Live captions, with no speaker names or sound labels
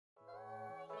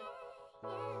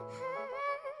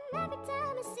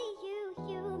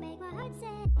Hi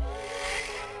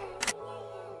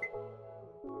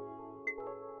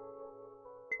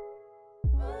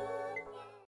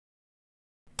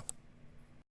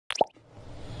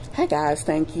guys,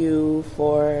 thank you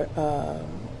for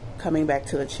coming back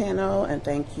to the channel, and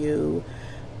thank you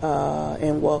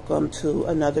and welcome to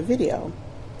another video.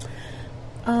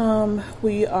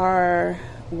 We are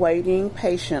waiting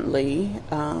patiently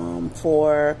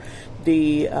for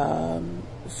the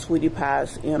Sweetie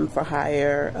Pie's M for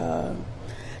Hire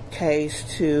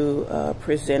case to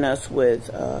present us with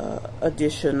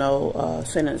additional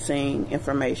sentencing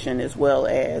information, as well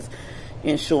as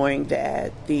ensuring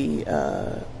that the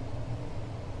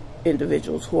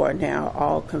individuals who are now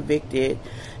all convicted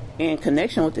in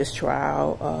connection with this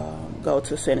trial go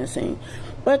to sentencing.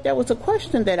 But there was a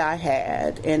question that I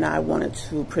had, and I wanted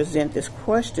to present this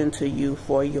question to you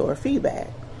for your feedback.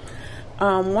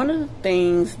 One of the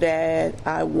things that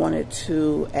I wanted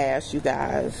to ask you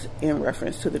guys in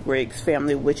reference to the Griggs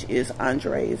family, which is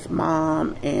Andre's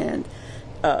mom and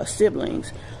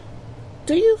siblings,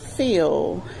 do you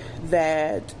feel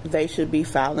that they should be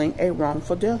filing a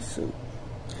wrongful death suit?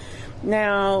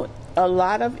 Now, a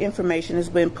lot of information has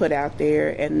been put out there,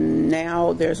 and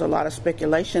now there's a lot of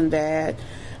speculation that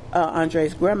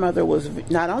Andre's grandmother was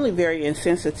not only very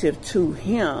insensitive to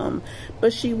him,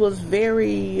 but she was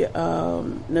very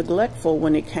neglectful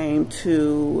when it came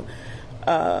to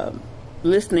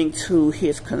listening to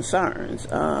his concerns.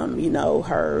 You know,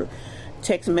 her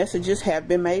text messages have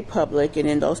been made public, and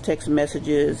in those text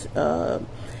messages,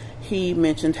 he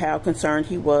mentioned how concerned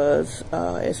he was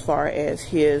as far as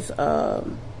his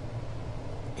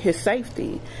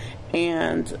safety,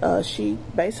 and she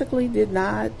basically did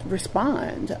not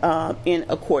respond in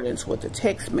accordance with the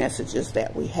text messages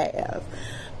that we have.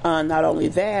 Not only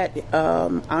that,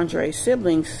 Andre's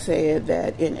siblings said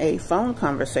that in a phone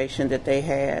conversation that they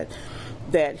had,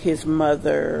 that his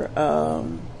mother,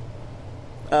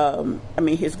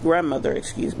 his grandmother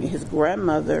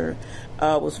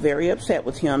was very upset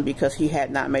with him because he had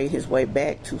not made his way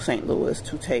back to St. Louis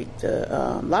to take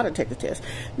the lie detector test.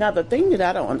 Now, the thing that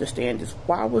I don't understand is,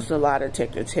 why was the lie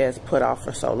detector test put off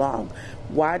for so long?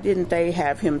 Why didn't they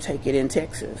have him take it in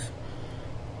Texas?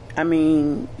 I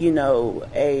mean, you know,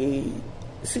 a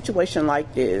situation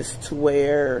like this, to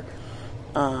where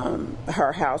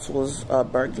her house was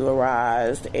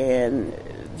burglarized and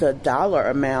the dollar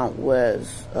amount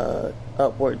was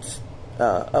upwards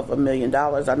of $1 million.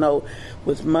 I know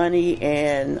with money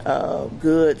and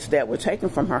goods that were taken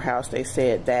from her house, they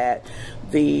said that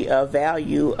the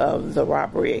value of the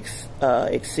robbery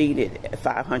exceeded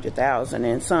 $500,000,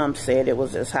 and some said it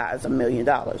was as high as $1 million.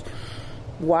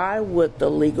 Why would the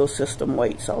legal system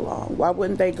wait so long? Why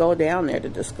wouldn't they go down there to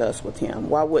discuss with him?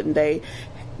 Why wouldn't they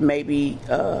maybe,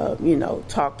 you know,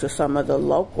 talk to some of the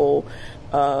local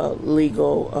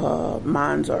legal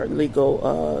minds or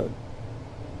legal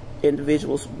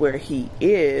individuals where he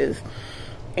is,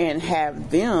 and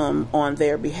have them on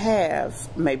their behalf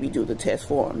maybe do the test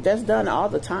for him? That's done all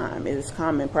the time. It is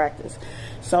common practice.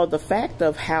 So the fact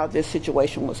of how this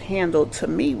situation was handled, to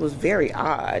me, was very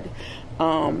odd.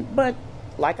 But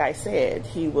like I said,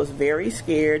 he was very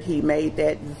scared. He made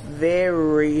that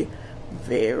very,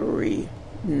 very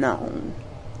known.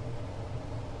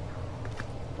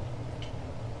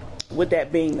 With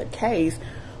that being the case,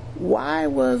 why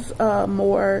was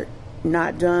more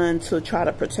not done to try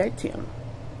to protect him?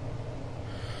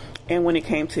 And when it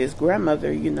came to his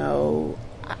grandmother, you know,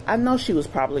 I know she was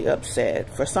probably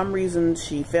upset. For some reason,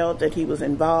 she felt that he was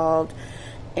involved,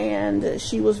 and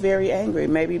she was very angry.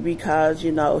 Maybe because,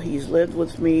 you know, he's lived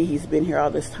with me, he's been here all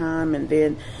this time, and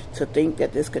then to think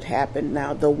that this could happen.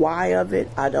 Now, the why of it,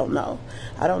 I don't know.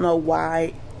 I don't know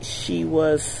why she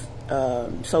was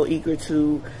so eager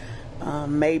to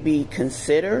maybe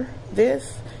consider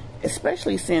this,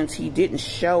 especially since he didn't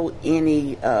show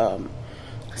any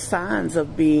signs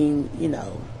of being, you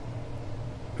know,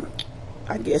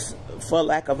 I guess, for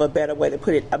lack of a better way to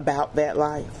put it, about that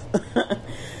life.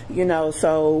 You know,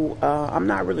 so I'm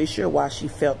not really sure why she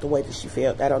felt the way that she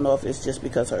felt. I don't know if it's just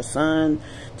because her son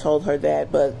told her that,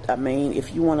 but I mean,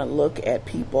 if you want to look at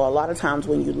people, a lot of times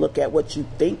when you look at what you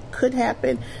think could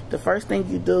happen, the first thing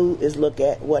you do is look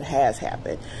at what has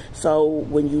happened. So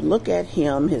when you look at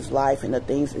him, his life, and the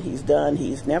things that he's done,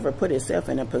 he's never put himself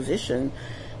in a position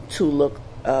to look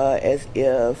as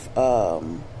if,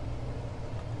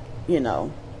 you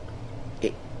know,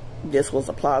 this was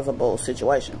a plausible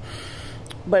situation.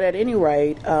 But at any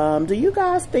rate, do you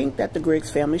guys think that the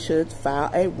Griggs family should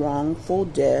file a wrongful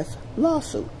death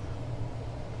lawsuit?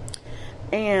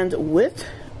 And with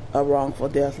a wrongful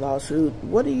death lawsuit,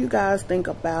 what do you guys think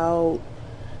about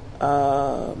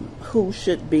who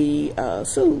should be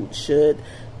sued. Should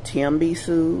Tim be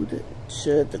sued?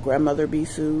 Should the grandmother be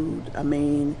sued? I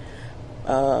mean,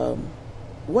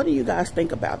 what do you guys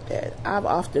think about that? I've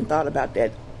often thought about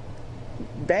that.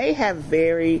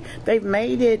 They've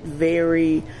made it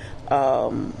very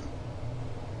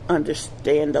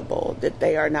understandable that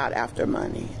they are not after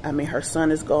money. I mean, her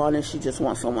son is gone and she just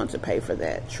wants someone to pay for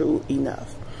that. True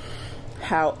enough.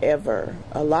 However,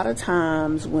 a lot of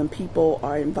times when people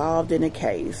are involved in a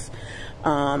case,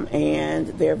 and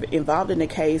they're involved in a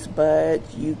case, but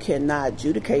you cannot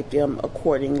adjudicate them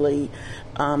accordingly,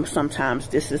 sometimes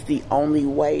this is the only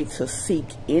way to seek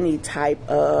any type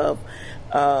of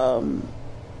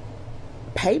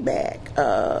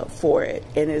payback for it.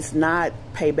 And it's not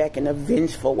payback in a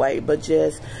vengeful way, but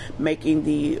just making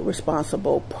the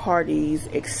responsible parties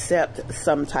accept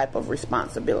some type of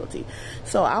responsibility.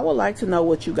 So I would like to know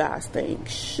what you guys think.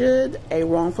 Should a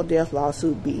wrongful death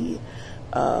lawsuit be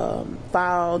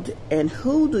filed, and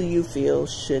who do you feel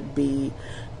should be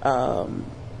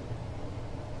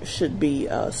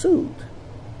sued?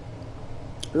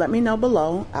 Let me know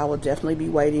below. I will definitely be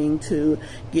waiting to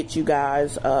get you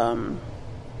guys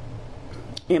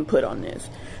input on this.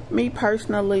 Me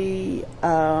personally,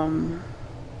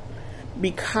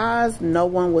 because no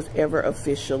one was ever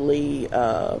officially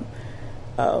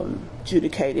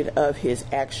adjudicated of his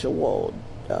actual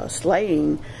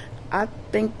slaying, I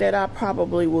think that I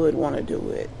probably would want to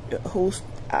do it.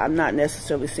 I'm not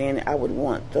necessarily saying I would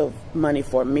want the money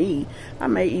for me. I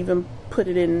may even put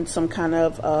it in some kind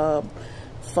of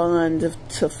fund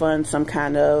to fund some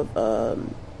kind of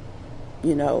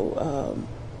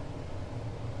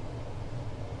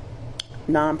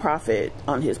nonprofit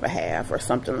on his behalf or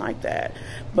something like that.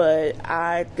 But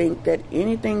I think that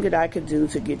anything that I could do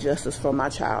to get justice for my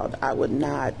child, I would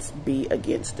not be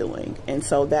against doing. And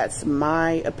so that's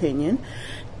my opinion,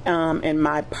 and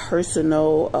my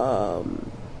personal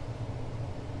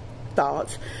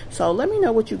thoughts. So let me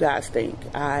know what you guys think.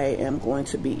 I am going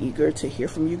to be eager to hear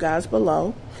from you guys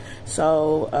below.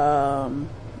 So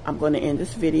I'm going to end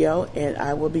this video, and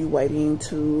I will be waiting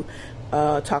to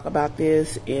talk about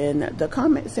this in the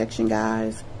comment section,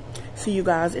 guys. See you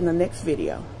guys in the next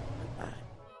video.